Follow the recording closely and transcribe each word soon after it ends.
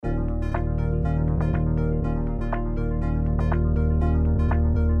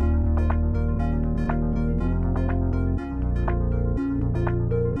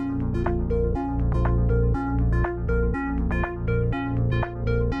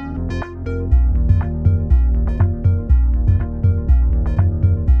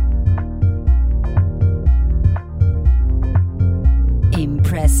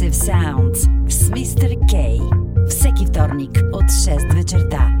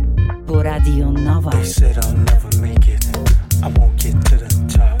Radio Nova. They said I'll never make it, I won't get to the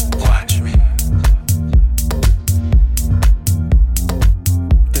top. Watch me.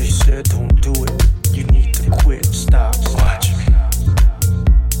 They said don't do it, you need to quit, stop. Watch me.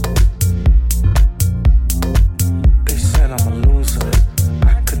 They said I'm a loser,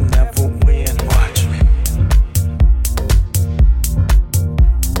 I could never win. Watch me.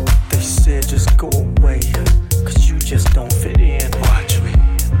 They said just go away, cause you just don't fit in. Watch me.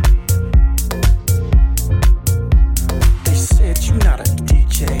 They said you're not a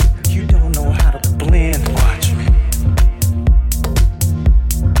DJ, you don't know how to blend. Watch me.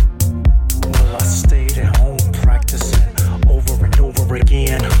 Well, I stayed at home practicing over and over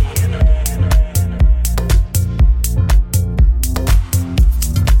again.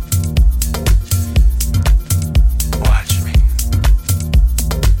 Watch me. Watch me.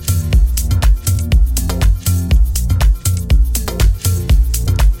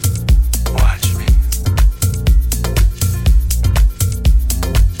 Watch me.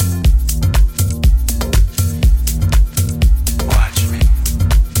 Watch me. Watch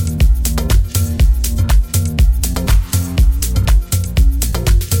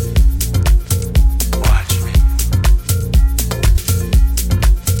me.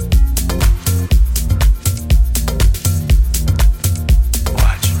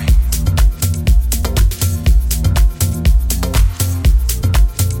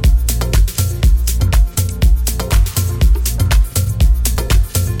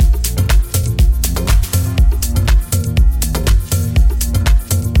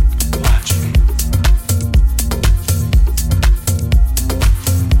 Watch me.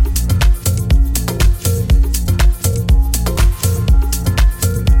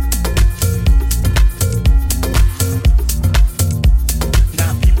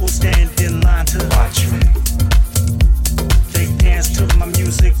 Now people stand in line to watch me. They dance to my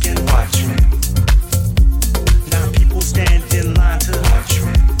music and watch me. Now people stand in line to watch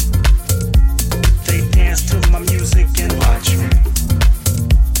me. They dance to my music and watch me.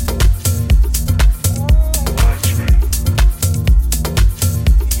 Watch me.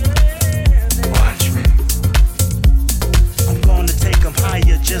 Watch me. I'm gonna take them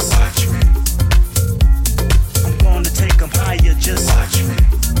higher, just watch me. I'm gonna take them higher, just watch me.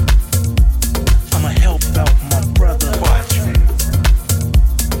 I'ma help out my brother, watch me.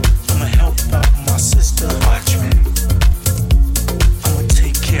 I'ma help out my sister, watch me. I'ma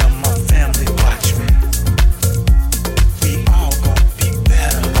take care of my family, watch me. We all gon' be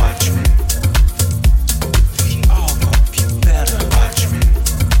better, watch me. We all gon' be better, watch me.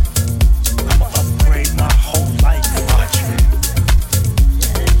 I'ma upgrade my whole life, watch me.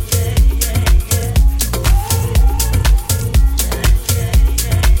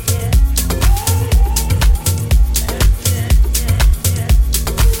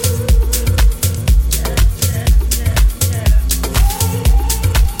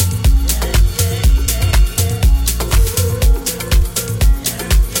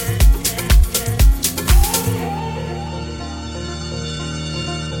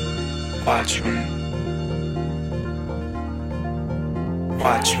 Watch me.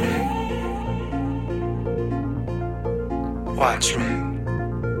 Watch me. Watch me.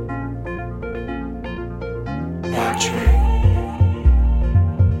 Watch me. Watch me.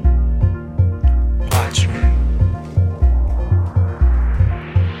 Watch me.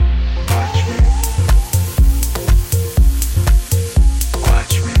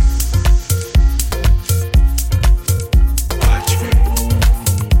 Watch me. Watch me.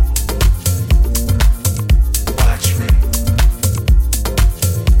 Watch me.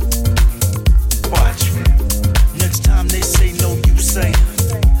 Watch me. Next time they say no, you say.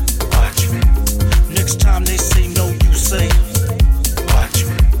 Watch me. Next time they say no, you say.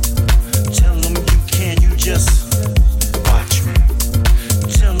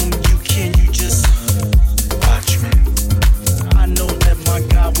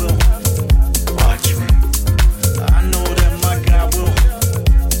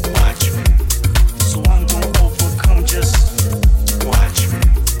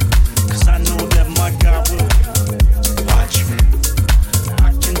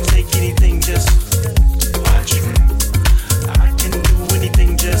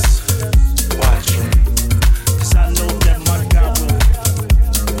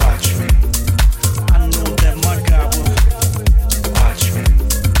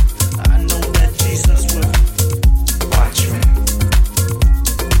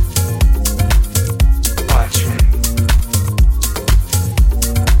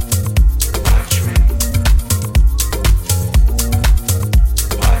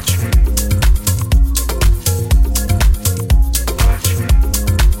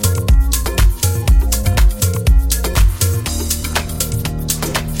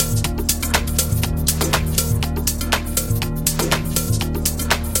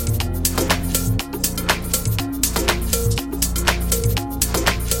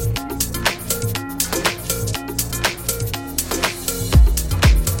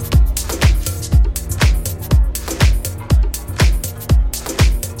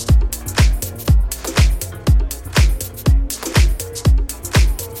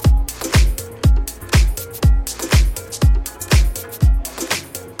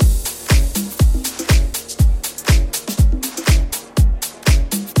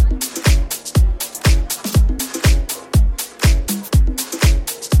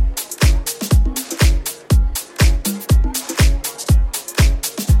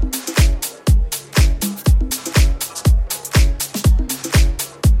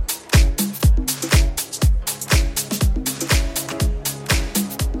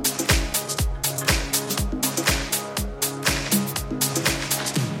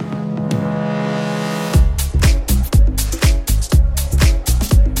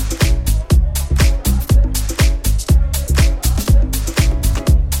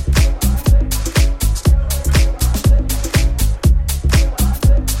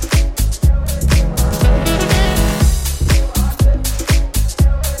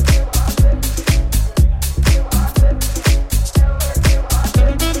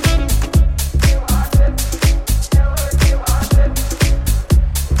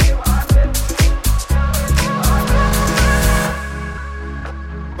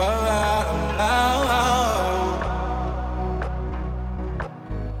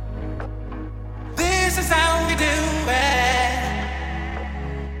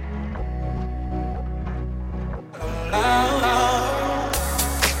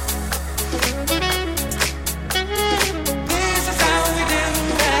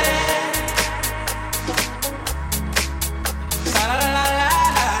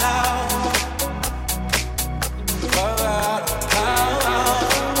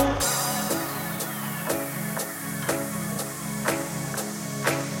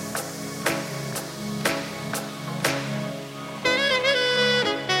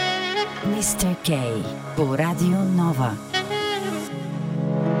 Mr. K по Радио Нова.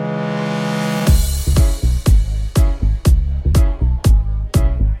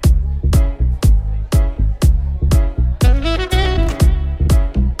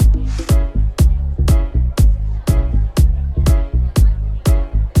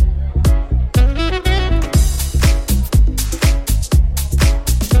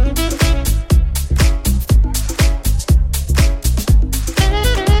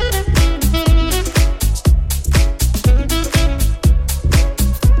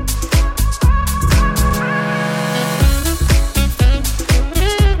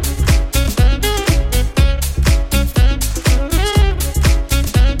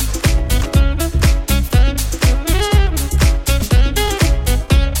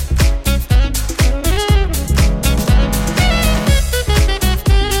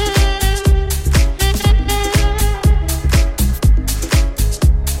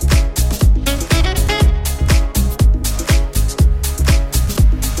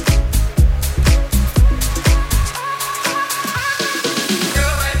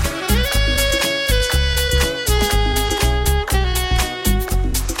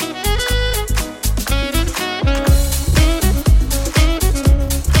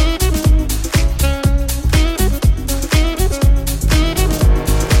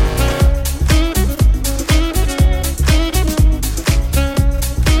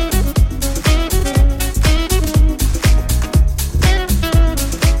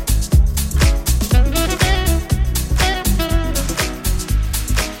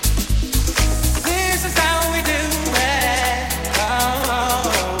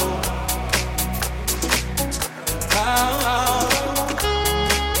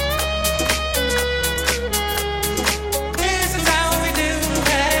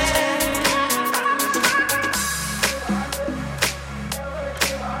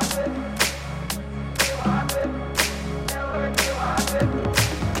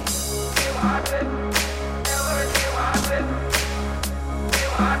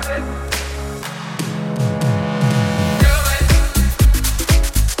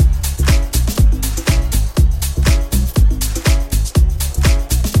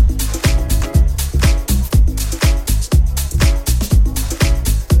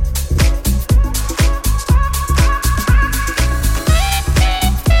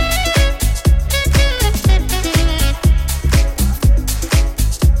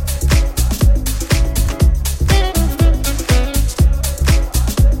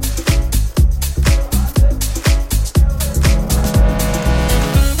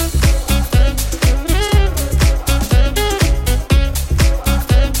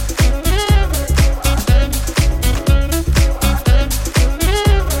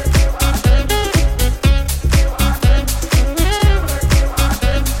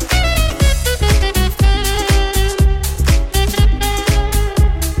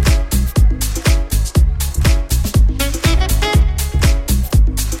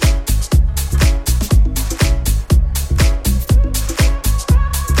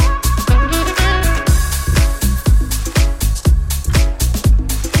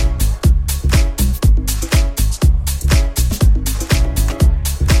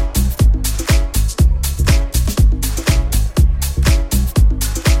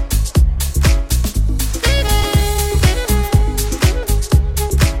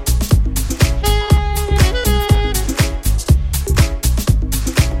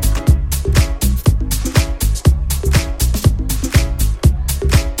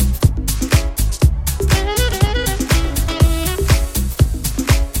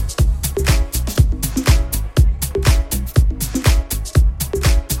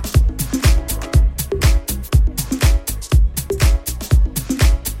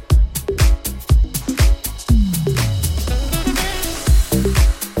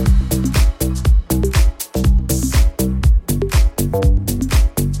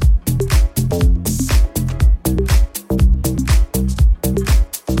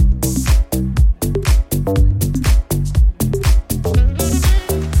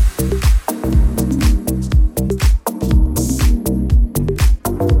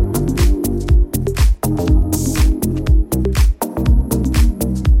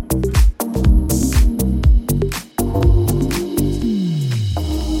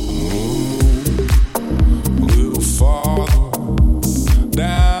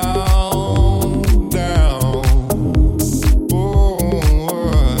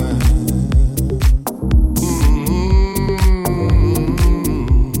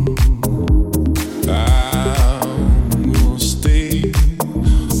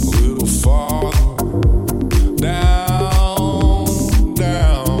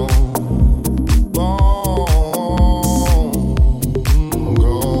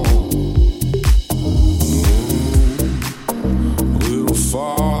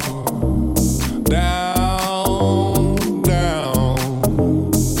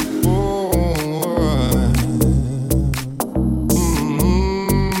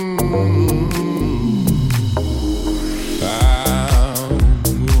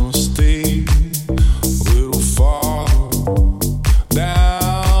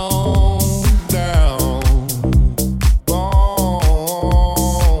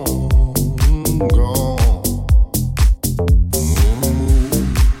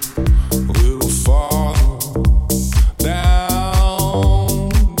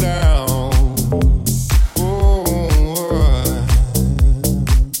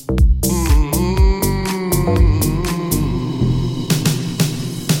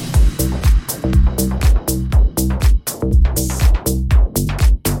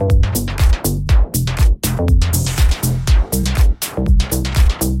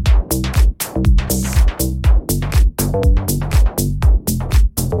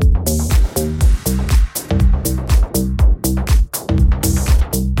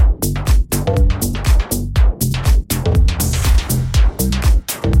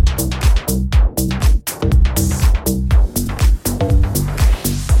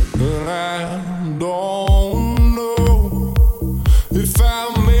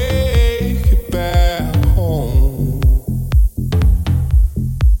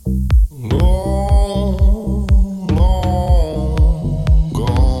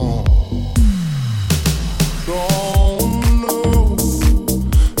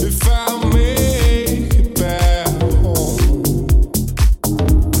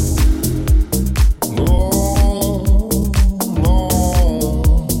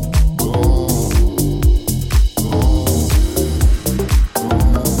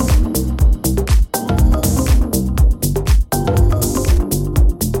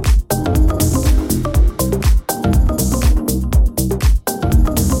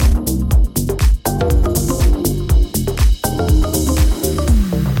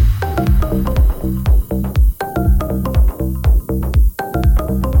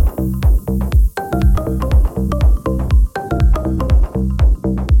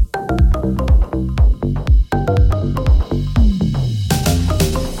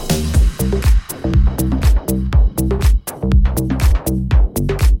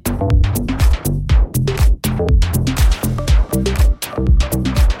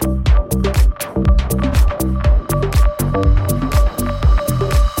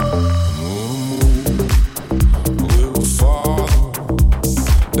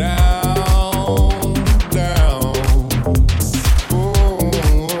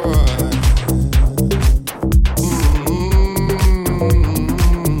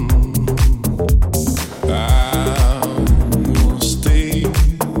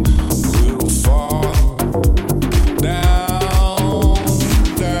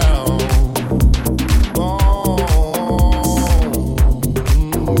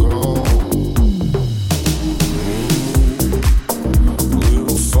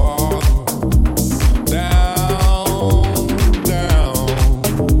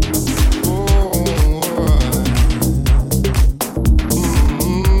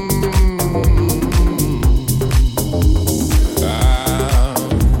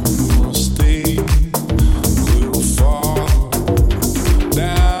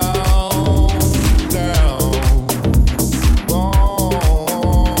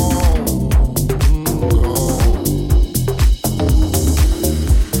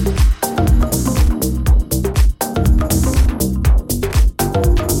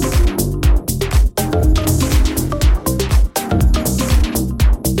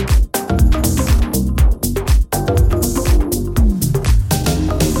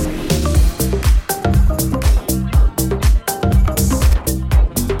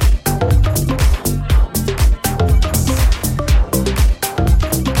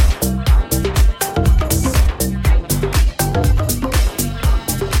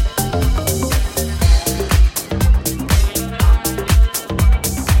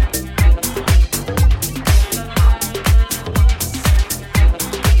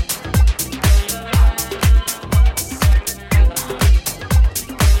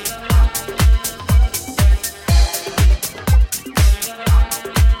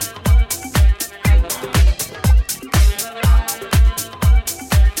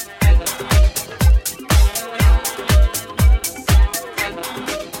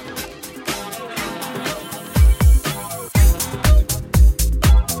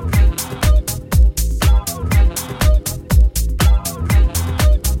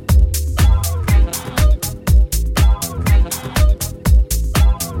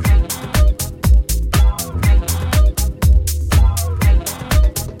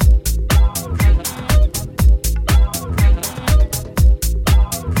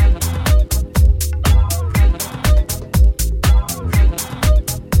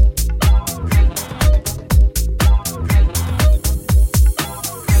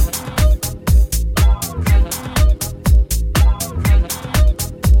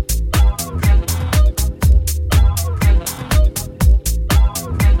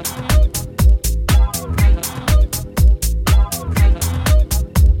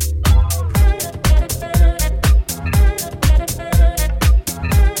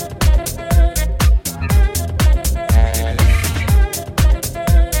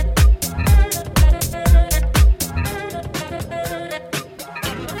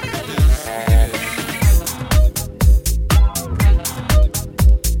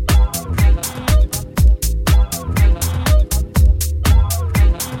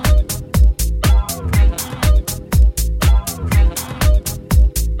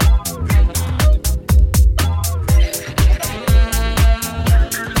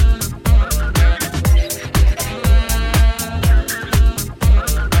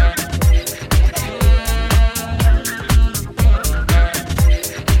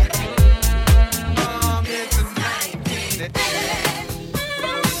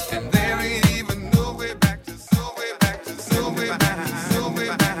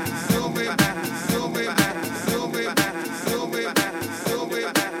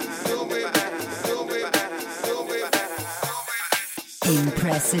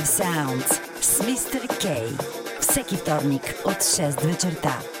 Impressive Sounds с Mr. K. Всеки вторник от 6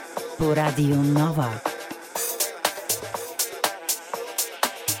 вечерта по Радио Нова.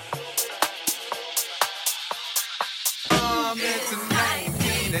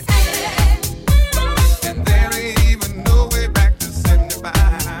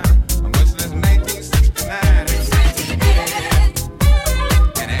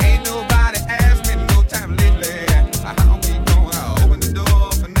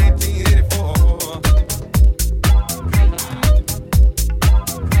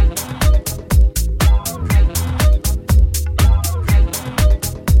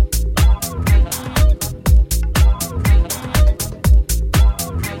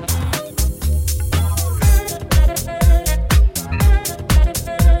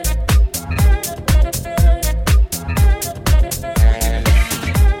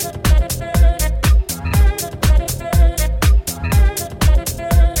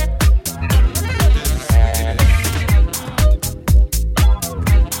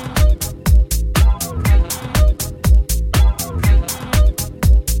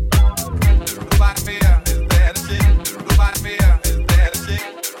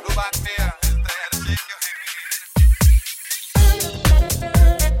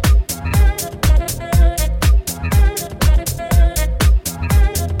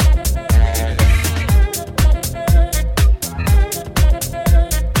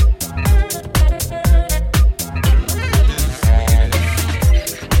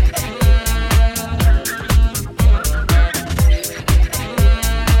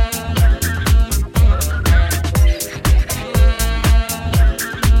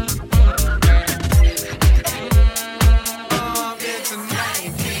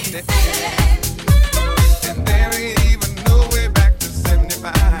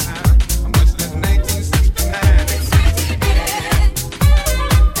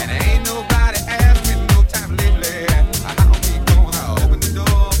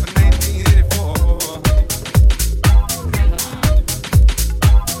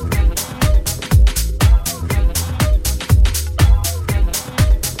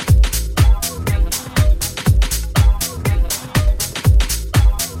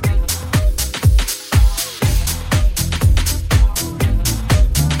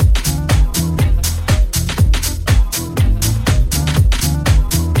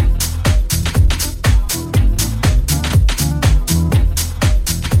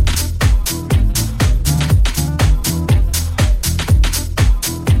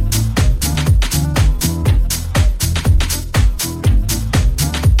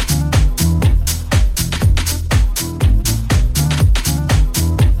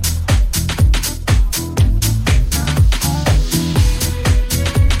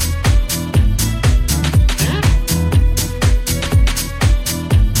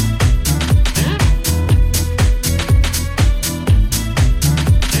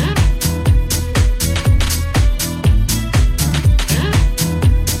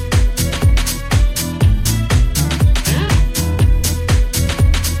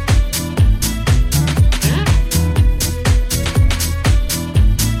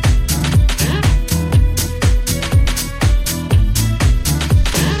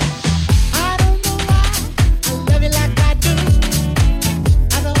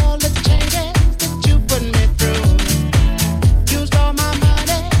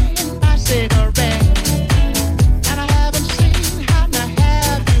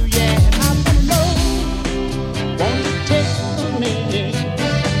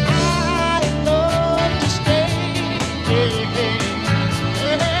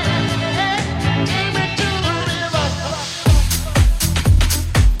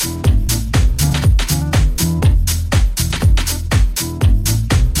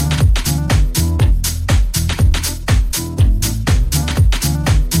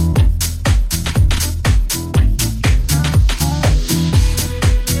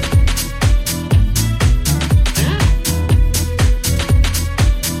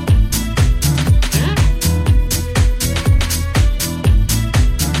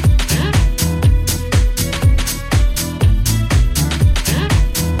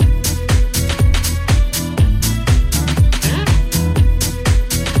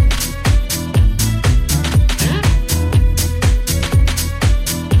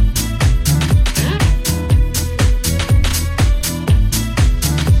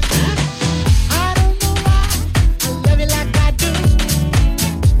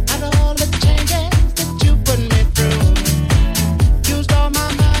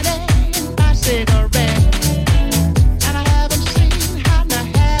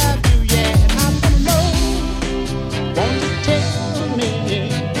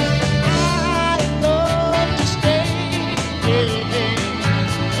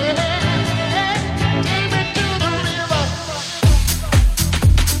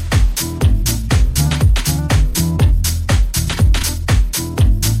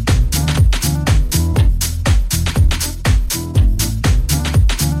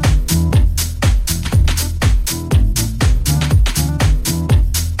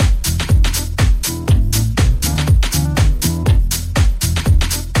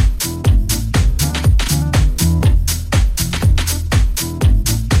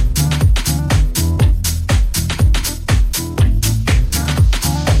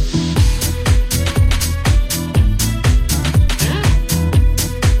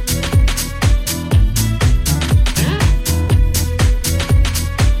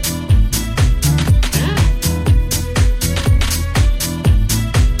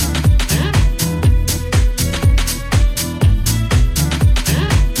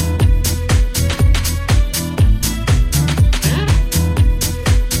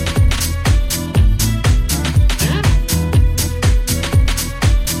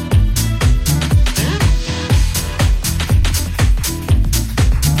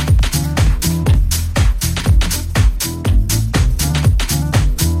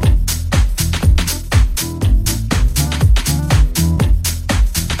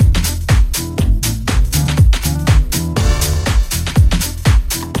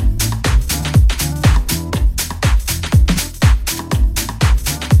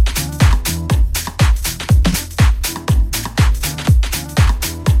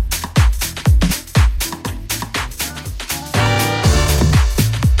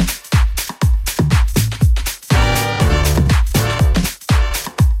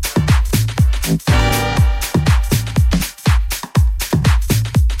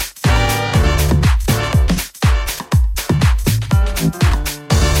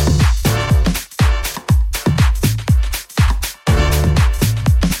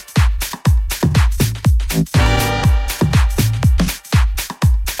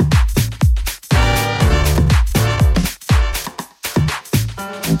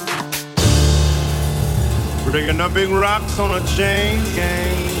 Breaking the big rocks on a chain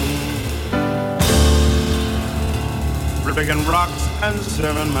gang. Breaking rocks and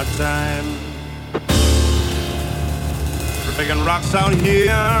serving my time. Breaking rocks out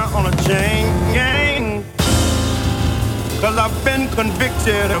here on a chain gang. 'Cause I've been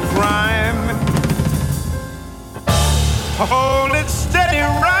convicted of crime. Hold it steady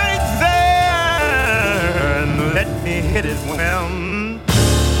right there and let me hit it well.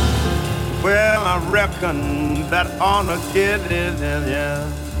 Well, I reckon that ought to get it, yeah.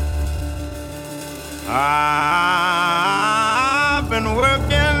 I've been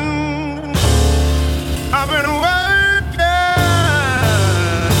working.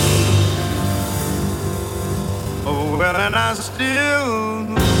 Oh, well, and I still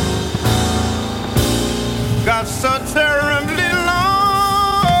got so terribly long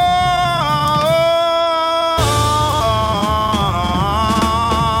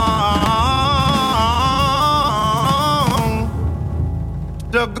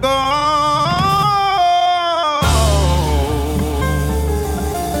to go.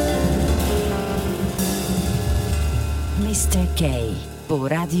 Mr. K po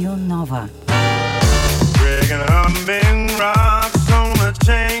Radio Nova. Breaking humming rocks on a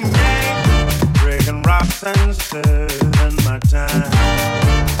chain gang. Breaking rocks and serving my time.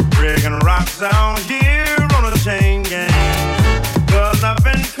 Breaking rocks out here on a chain gang. 'Cause I've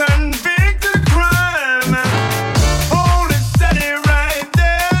been convicted of crime. Hold it steady right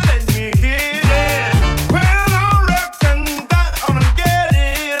there, let me hit it. Well, I reckon that I'm gonna get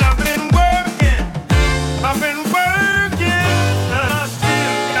it. I've been working, and I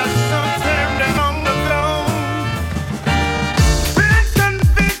still got some time long to go. Been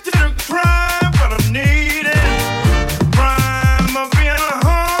convicted of crime, but I'm needing crime of being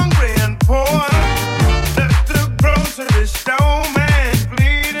hungry and poor. Left the grocery store man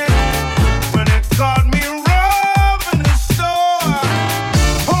bleeding when it caught me robbing the store.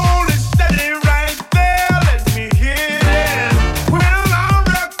 Hold it steady right there, let me hit it. Well, I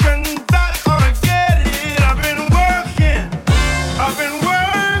reckon that ought to get it. I've been working,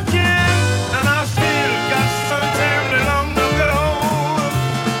 and I still got some terribly long to go.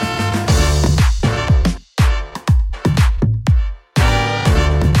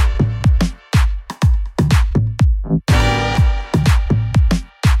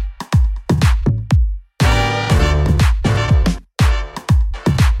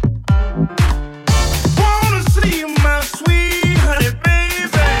 Wanna see my sweet honey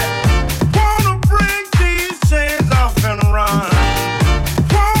baby. Wanna break these chains off and run.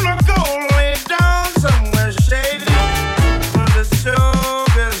 Wanna go lay down somewhere shady. 'Cause the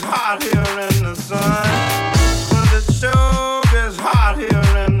sugar is hot here in the sun. 'Cause the sugar is hot here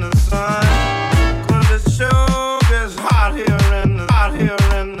in the sun. 'Cause the sugar is hot here in the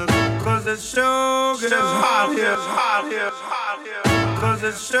 'cause the sugar is hot here, hot here, hot here. 'Cause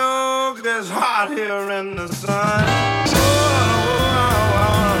the sugar is hot here in the sun.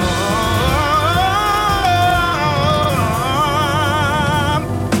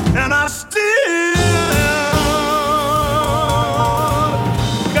 And I still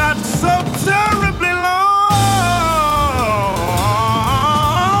got so terribly long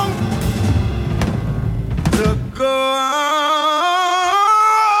to go.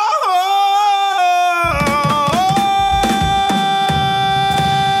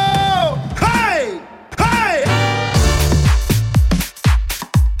 Hey, hey,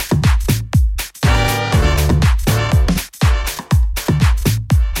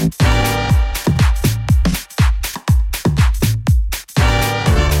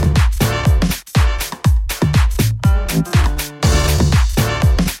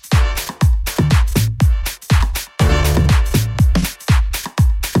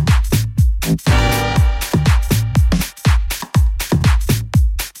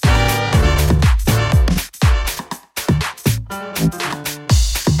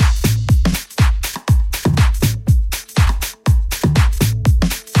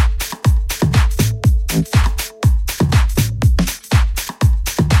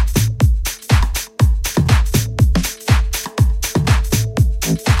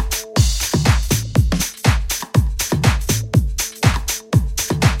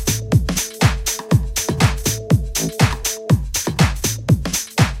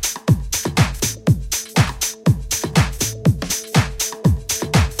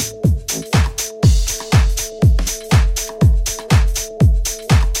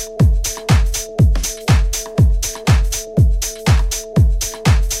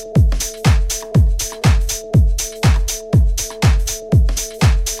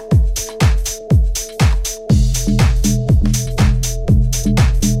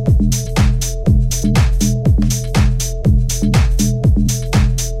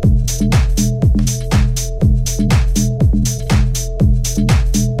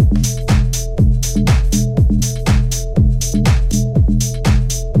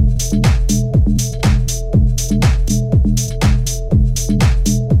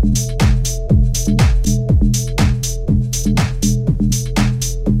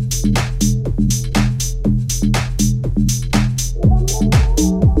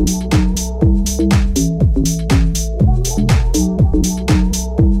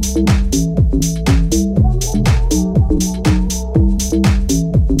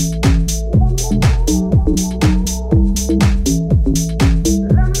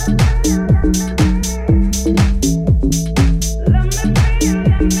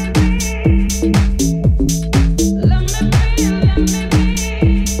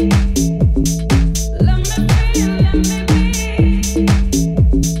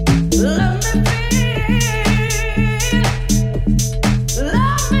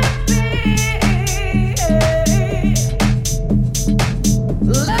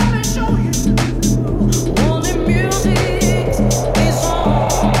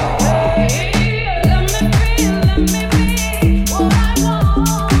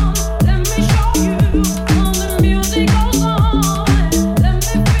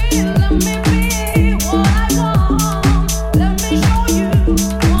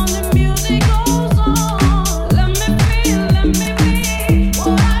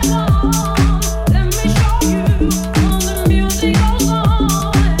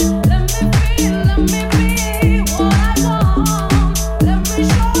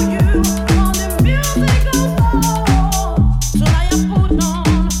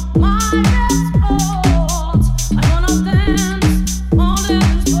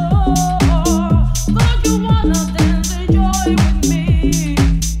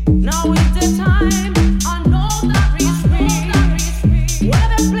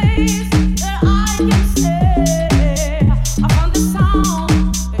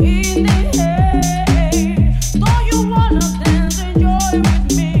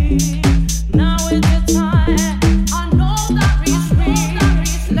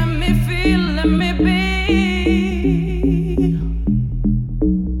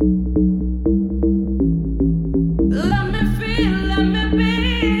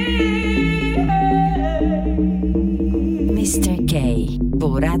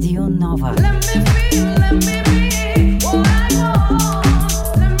 Radio Nova.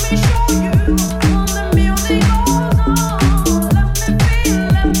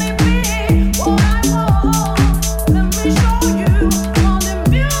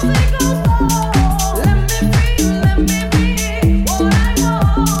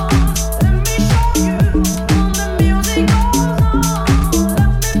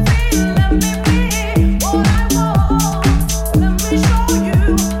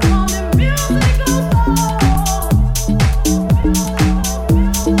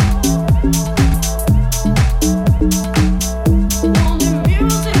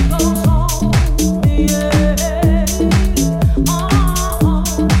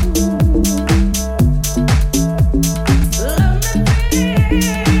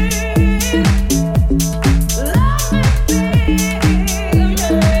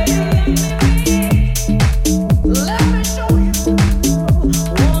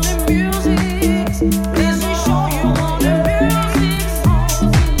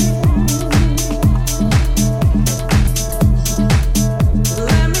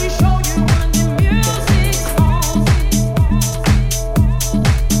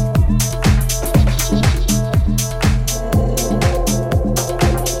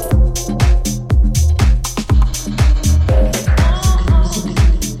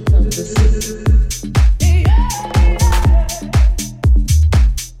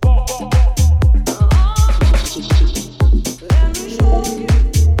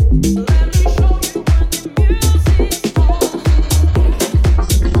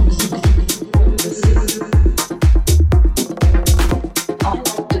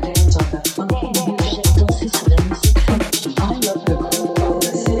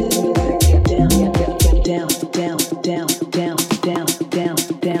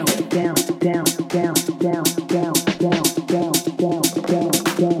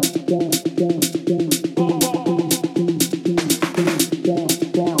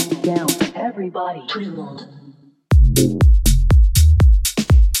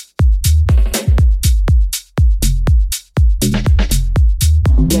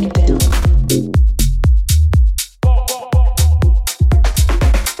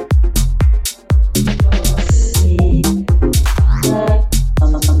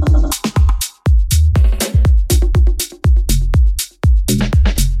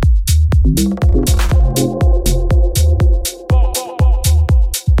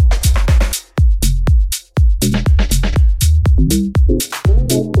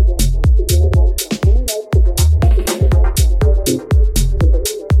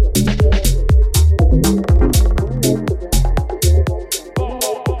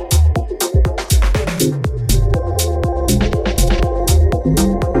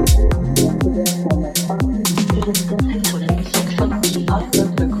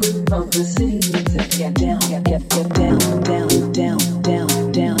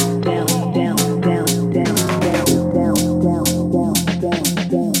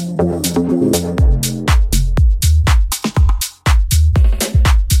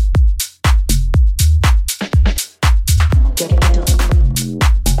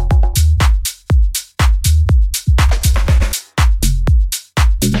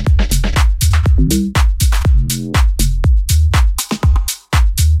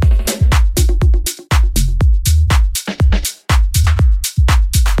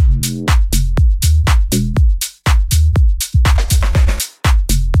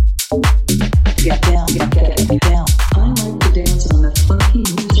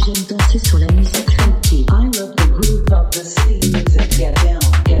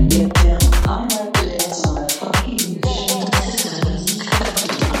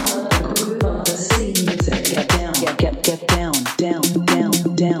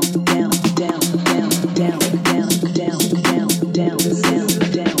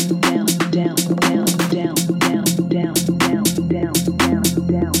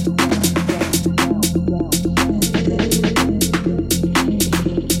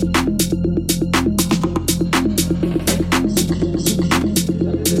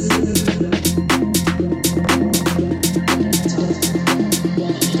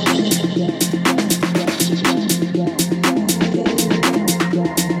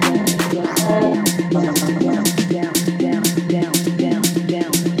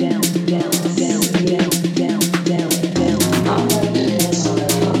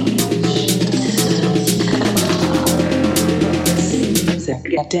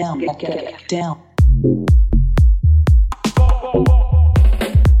 Get down.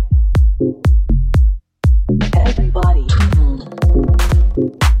 Everybody trembled.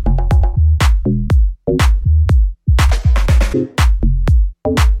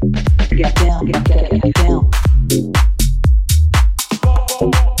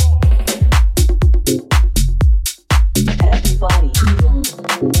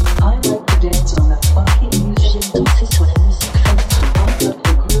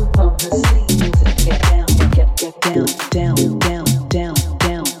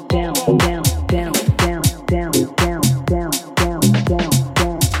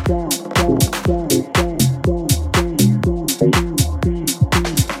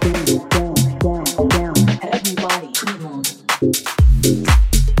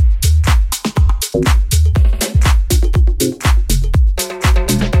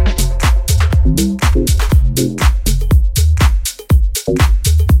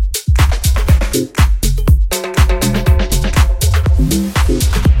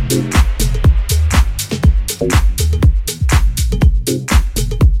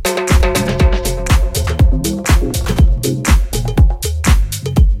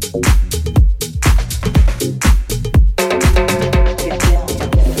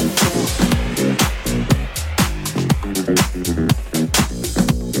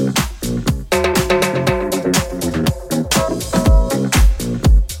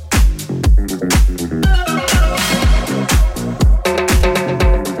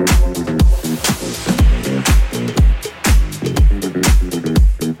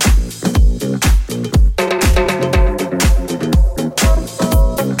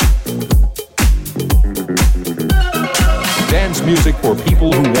 Music for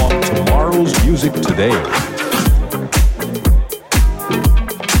people who want tomorrow's music today.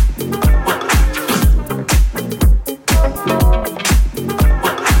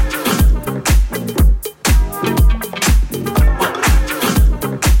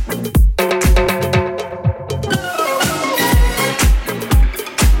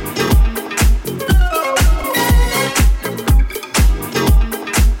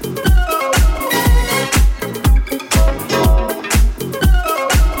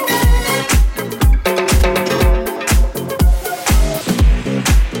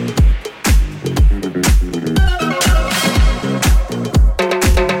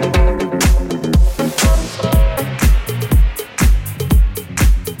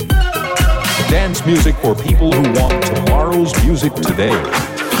 Music for people who want tomorrow's music today.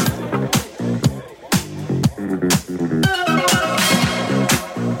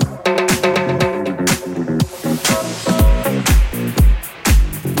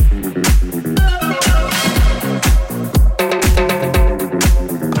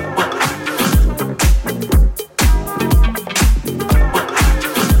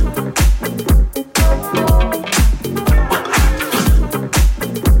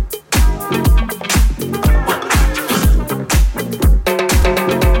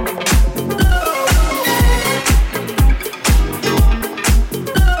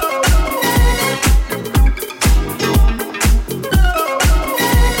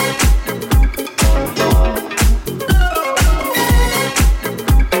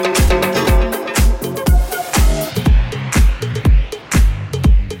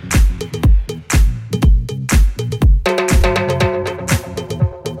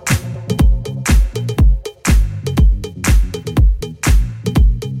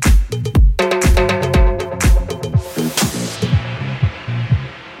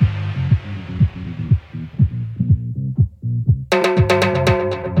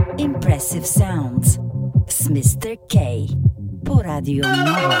 Sounds, Mr. K, po Radio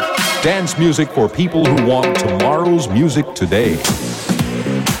Nova. Dance music for people who want tomorrow's music today.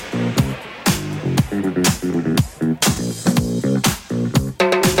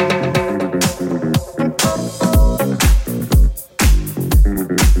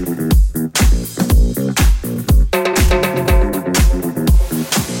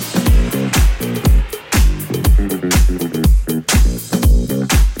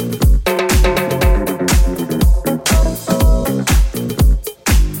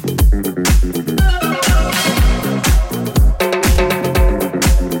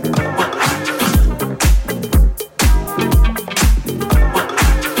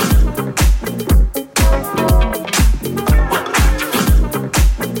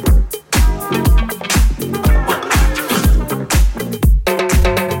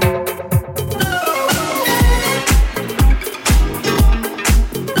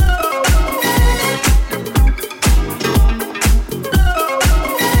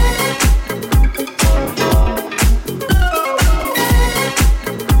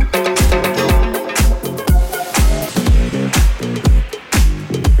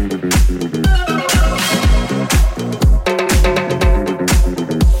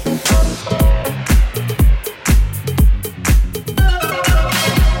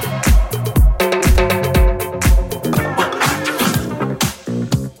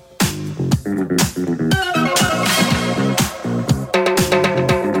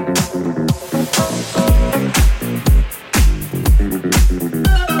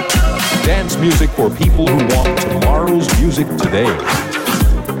 for people who want tomorrow's music today.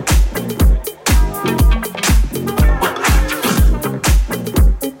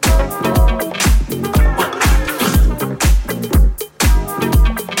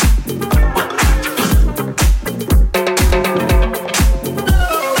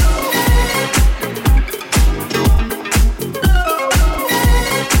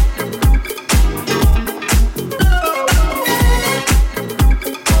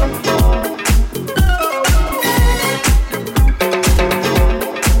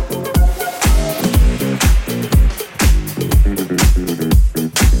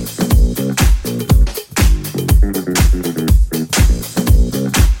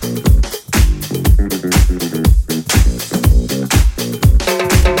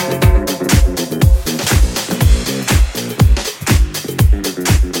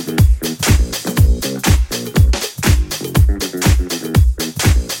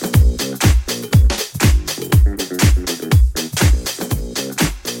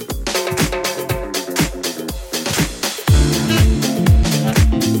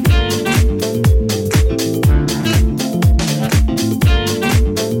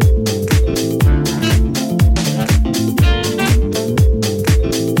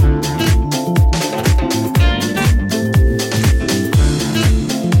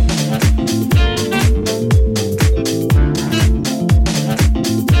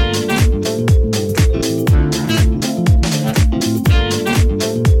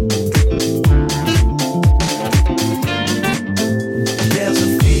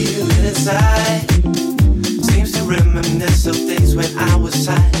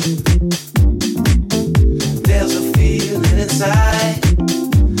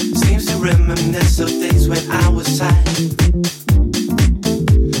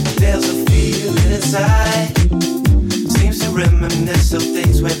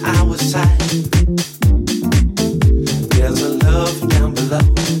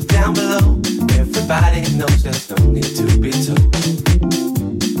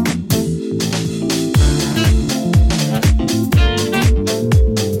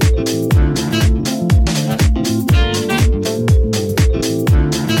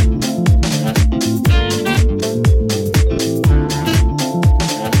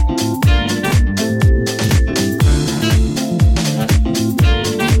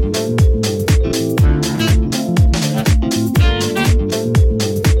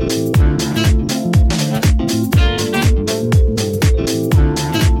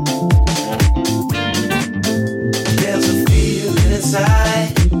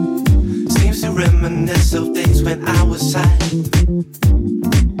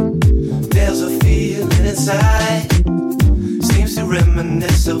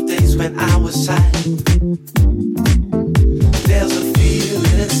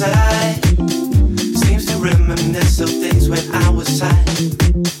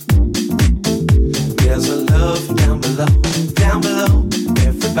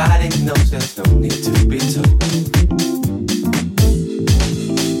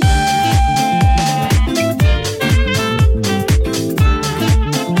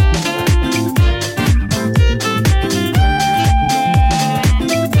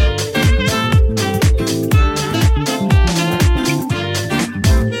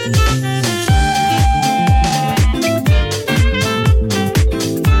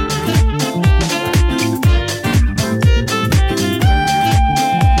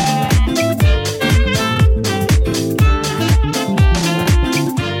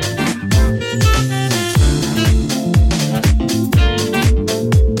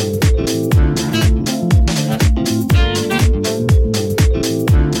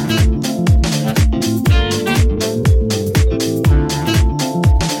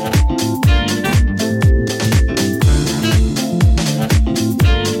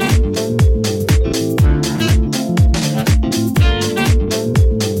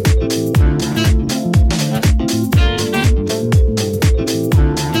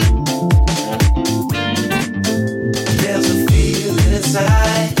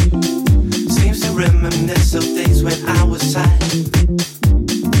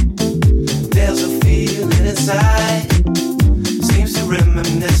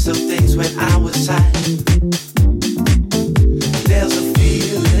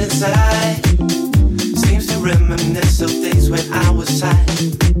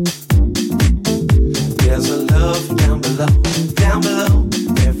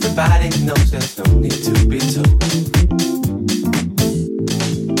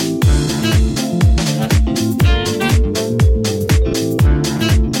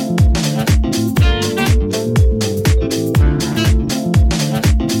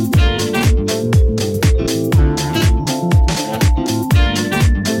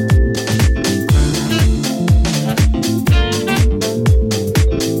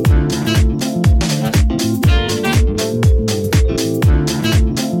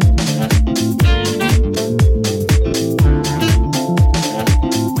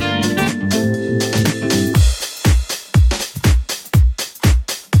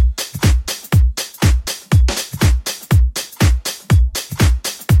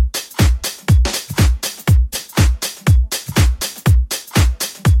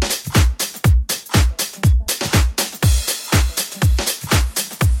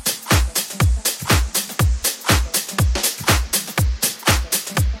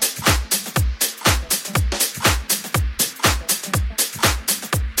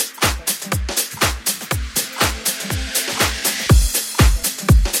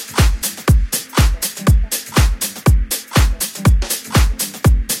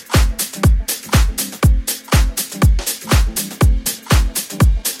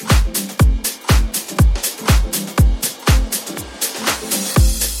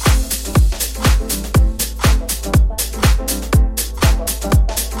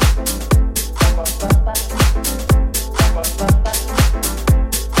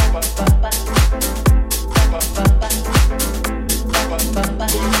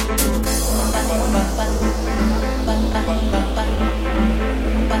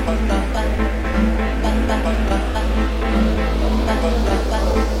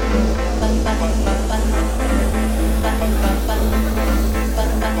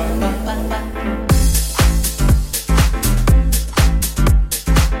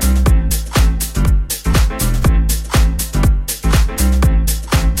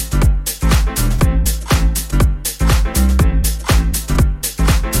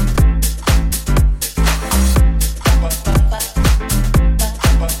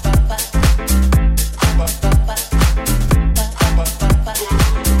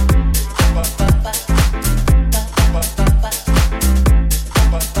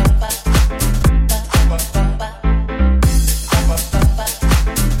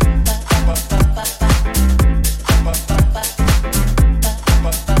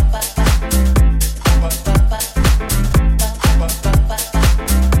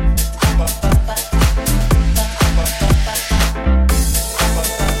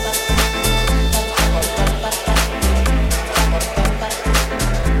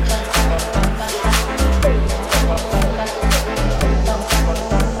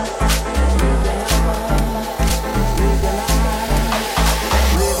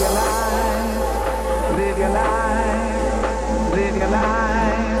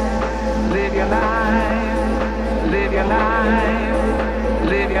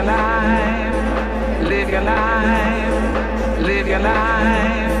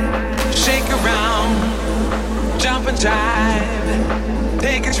 jive,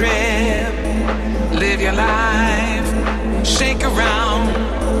 take a trip, live your life, shake around,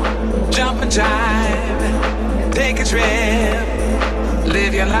 jump and jive, take a trip,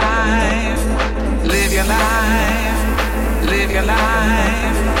 live your life, live your life, live your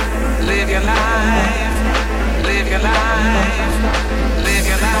life, live your life, live your life, live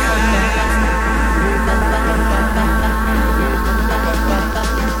your life.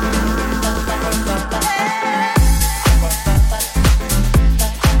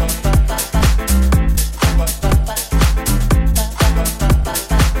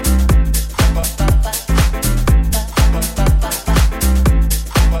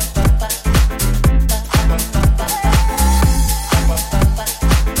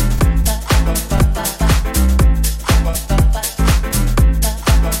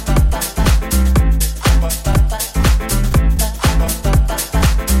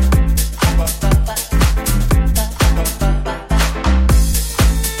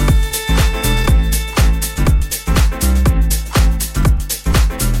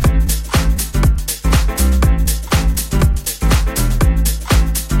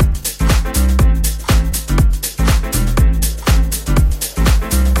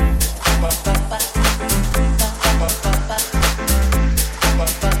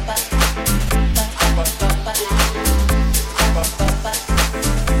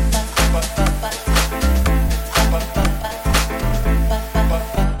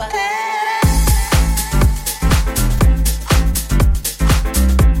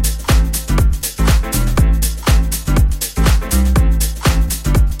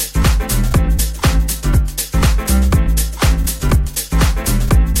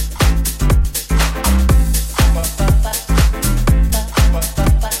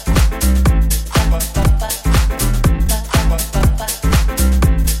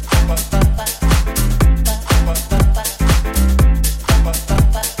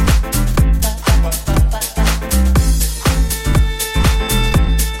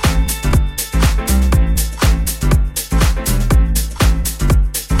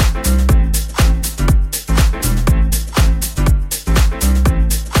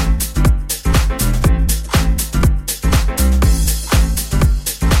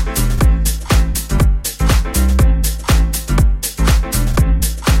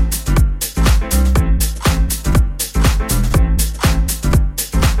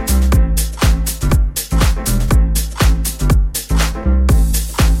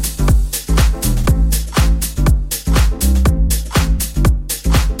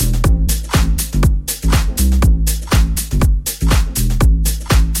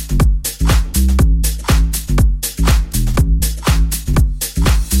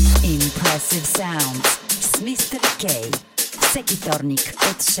 Seki Tornik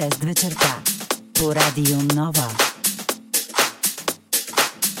od 6 večerka po Rádiu Nova.